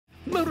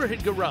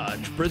Motorhead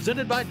Garage,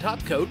 presented by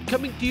Top Coat,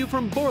 coming to you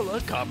from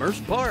Borla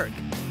Commerce Park.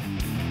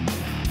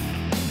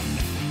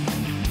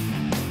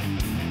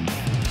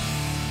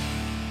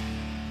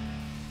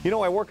 You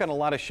know, I work on a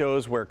lot of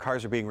shows where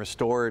cars are being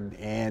restored,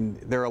 and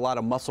there are a lot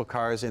of muscle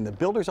cars, and the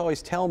builders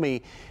always tell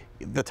me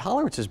the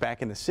tolerances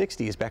back in the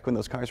 60s, back when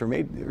those cars were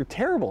made, they were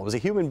terrible. It was a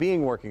human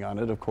being working on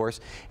it, of course,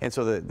 and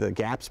so the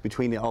gaps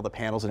between all the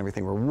panels and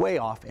everything were way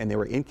off, and they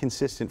were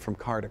inconsistent from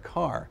car to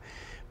car.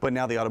 But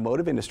now the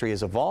automotive industry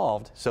has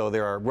evolved, so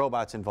there are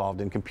robots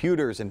involved and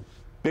computers and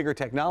bigger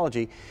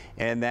technology,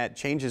 and that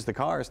changes the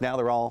cars. Now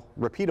they're all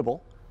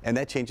repeatable, and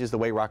that changes the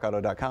way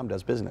RockAuto.com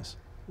does business.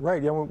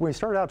 Right. Yeah, when we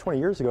started out 20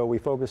 years ago, we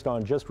focused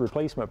on just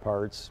replacement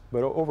parts,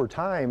 but over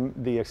time,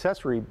 the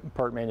accessory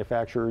part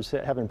manufacturers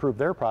have improved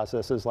their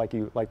processes like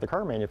the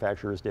car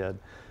manufacturers did.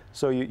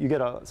 So you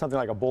get something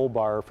like a bull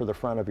bar for the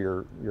front of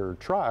your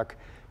truck.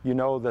 You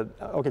know that,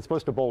 okay, it's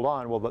supposed to bolt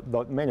on. Well,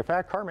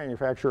 the car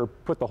manufacturer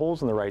put the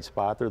holes in the right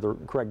spot. They're the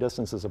correct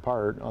distances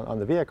apart on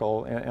the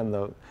vehicle, and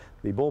the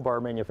bull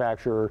bar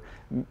manufacturer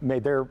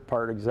made their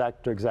part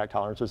exact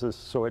tolerances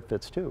so it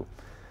fits too.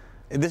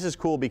 And this is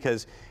cool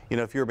because, you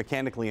know, if you're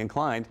mechanically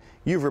inclined,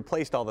 you've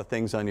replaced all the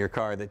things on your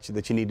car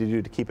that you need to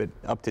do to keep it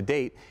up to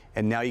date,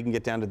 and now you can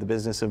get down to the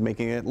business of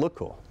making it look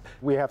cool.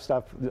 We have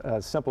stuff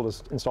simple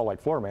to install like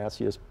floor mats.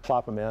 You just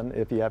plop them in.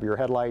 If you have your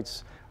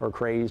headlights are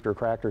crazed or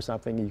cracked or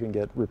something, you can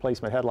get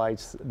replacement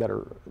headlights that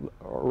are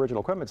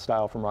original equipment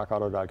style from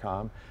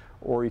RockAuto.com,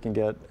 or you can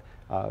get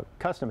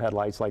custom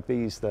headlights like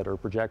these that are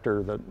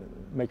projector that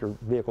make your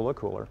vehicle look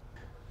cooler.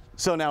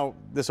 So now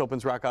this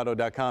opens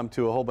RockAuto.com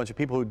to a whole bunch of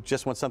people who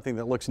just want something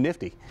that looks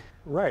nifty.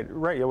 Right.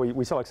 Yeah,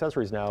 we sell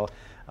accessories now,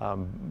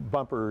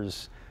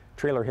 bumpers,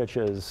 trailer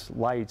hitches,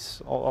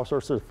 lights, all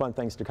sorts of fun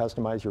things to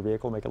customize your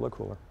vehicle, make it look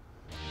cooler.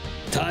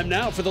 Time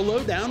now for the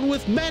lowdown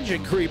with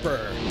Magic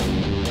Creeper.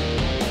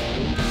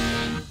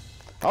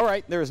 All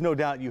right, there is no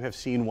doubt you have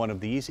seen one of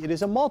these. It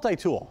is a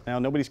multi-tool. Now,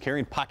 nobody's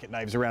carrying pocket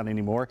knives around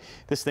anymore.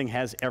 This thing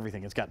has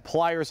everything. It's got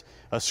pliers,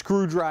 a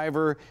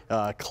screwdriver,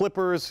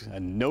 clippers, a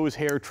nose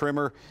hair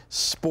trimmer,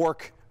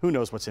 spork. Who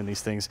knows what's in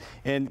these things?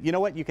 And you know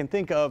what? You can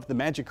think of the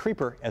Magic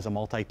Creeper as a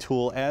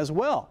multi-tool as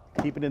well.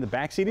 Keep it in the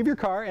back seat of your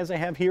car, as I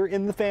have here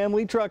in the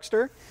family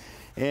truckster.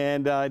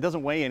 And it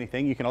doesn't weigh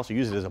anything. You can also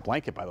use it as a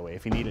blanket, by the way,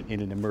 if you need it in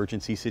an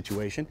emergency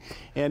situation.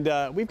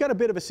 And we've got a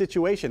bit of a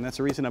situation. That's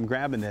the reason I'm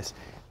grabbing this.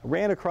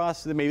 Ran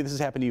across, maybe this has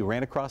happened to you,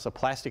 ran across a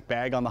plastic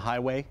bag on the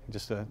highway,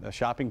 just a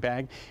shopping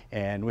bag.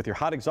 And with your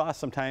hot exhaust,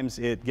 sometimes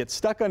it gets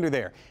stuck under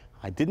there.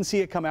 I didn't see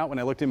it come out when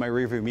I looked in my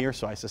rearview mirror,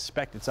 so I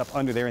suspect it's up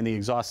under there in the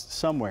exhaust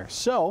somewhere.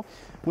 So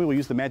we will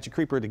use the Magic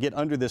Creeper to get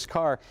under this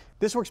car.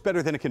 This works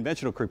better than a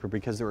conventional creeper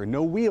because there are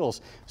no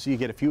wheels, so you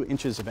get a few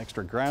inches of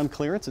extra ground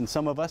clearance, and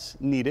some of us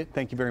need it.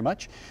 Thank you very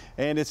much.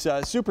 And it's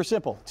super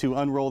simple to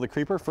unroll the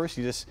creeper. First,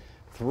 you just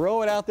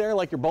throw it out there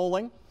like you're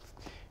bowling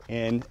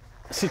and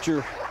sit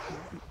your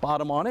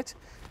bottom on it,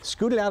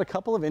 scoot it out a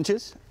couple of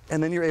inches,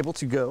 and then you're able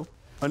to go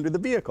under the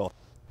vehicle.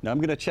 Now I'm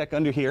going to check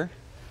under here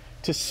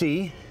to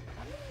see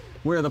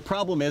where the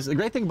problem is. The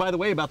great thing, by the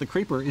way, about the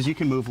creeper is you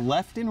can move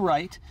left and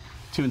right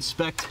to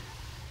inspect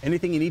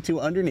anything you need to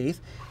underneath.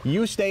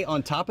 You stay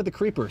on top of the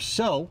creeper,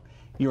 so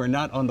you are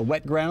not on the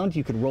wet ground.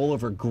 You can roll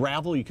over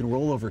gravel, you can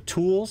roll over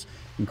tools,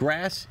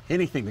 grass,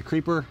 anything. The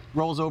creeper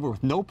rolls over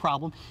with no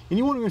problem, and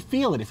you won't even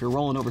feel it if you're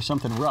rolling over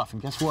something rough.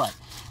 And guess what?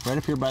 Right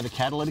up here by the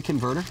catalytic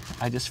converter,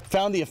 I just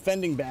found the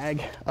offending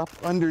bag up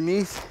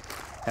underneath,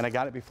 and I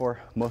got it before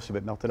most of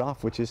it melted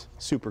off, which is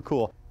super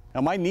cool. Now,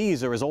 my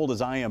knees are as old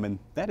as I am, and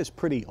that is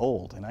pretty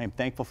old, and I am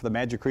thankful for the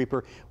Magic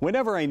Creeper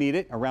whenever I need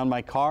it, around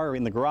my car or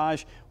in the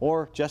garage,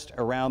 or just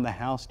around the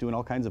house doing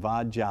all kinds of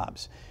odd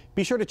jobs.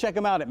 Be sure to check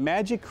them out at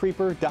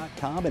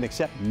magiccreeper.com and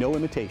accept no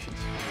imitations.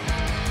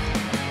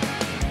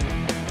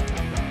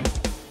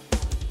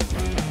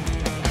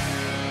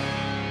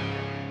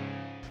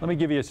 Let me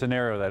give you a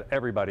scenario that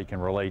everybody can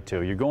relate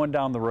to. You're going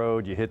down the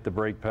road, you hit the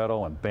brake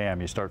pedal, and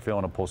bam, you start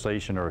feeling a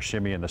pulsation or a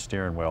shimmy in the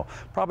steering wheel.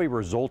 Probably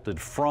resulted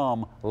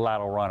from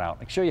lateral runout.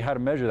 I'll show you how to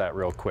measure that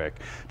real quick.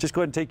 Just go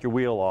ahead and take your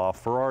wheel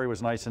off. Ferrari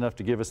was nice enough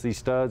to give us these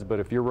studs,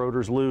 but if your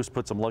rotor's loose,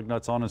 put some lug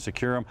nuts on and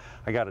secure them.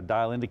 I got a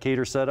dial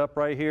indicator set up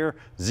right here,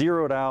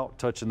 zeroed out,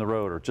 touching the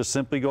rotor. Just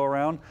simply go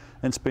around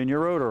and spin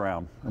your rotor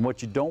around. And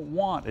what you don't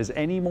want is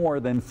any more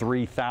than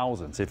 3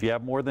 thousandths. If you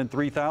have more than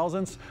 3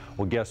 thousandths,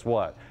 well, guess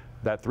what?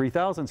 That 3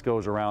 thousandths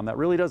goes around. That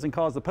really doesn't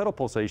cause the pedal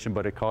pulsation,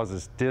 but it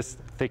causes disc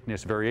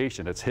thickness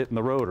variation. It's hitting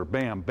the rotor,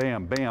 bam,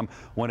 bam, bam.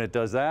 When it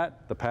does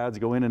that, the pads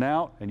go in and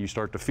out, and you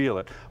start to feel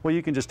it. Well,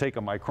 you can just take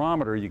a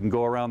micrometer. You can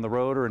go around the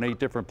rotor in 8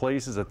 different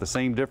places at the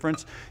same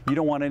difference. You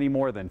don't want any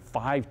more than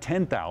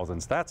 5/10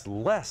 thousandths. That's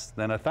less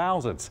than 1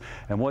 thousandths.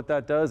 And what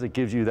that does, it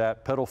gives you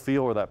that pedal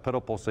feel or that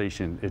pedal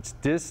pulsation. It's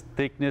disc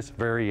thickness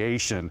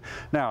variation.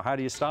 Now, how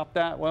do you stop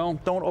that? Well,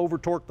 don't over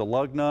torque the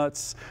lug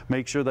nuts.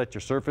 Make sure that your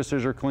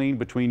surfaces are clean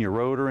between your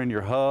rotor and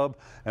your hub,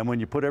 and when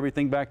you put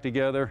everything back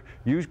together,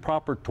 use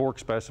proper torque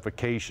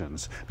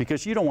specifications,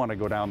 because you don't want to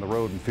go down the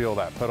road and feel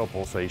that pedal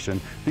pulsation.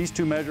 These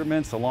 2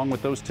 measurements along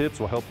with those tips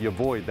will help you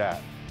avoid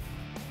that.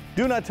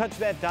 Do not touch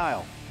that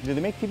dial. Do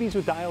they make TVs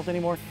with dials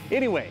anymore?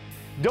 Anyway,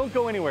 don't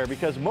go anywhere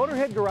because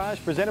Motorhead Garage,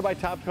 presented by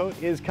Top Coat,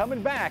 is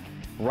coming back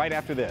right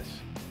after this.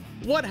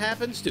 What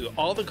happens to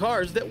all the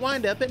cars that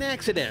wind up in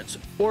accidents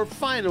or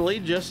finally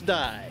just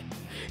die?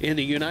 In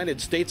the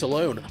United States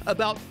alone,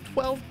 about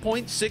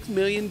 12.6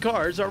 million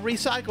cars are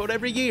recycled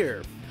every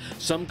year.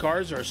 Some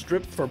cars are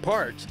stripped for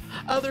parts,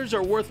 others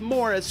are worth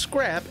more as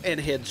scrap and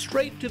head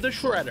straight to the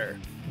shredder.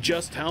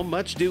 Just how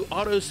much do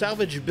auto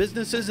salvage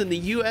businesses in the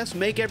U.S.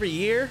 make every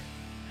year?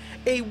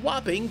 A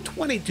whopping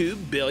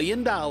 $22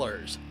 billion.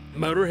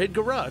 Motorhead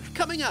Garage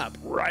coming up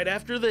right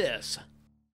after this.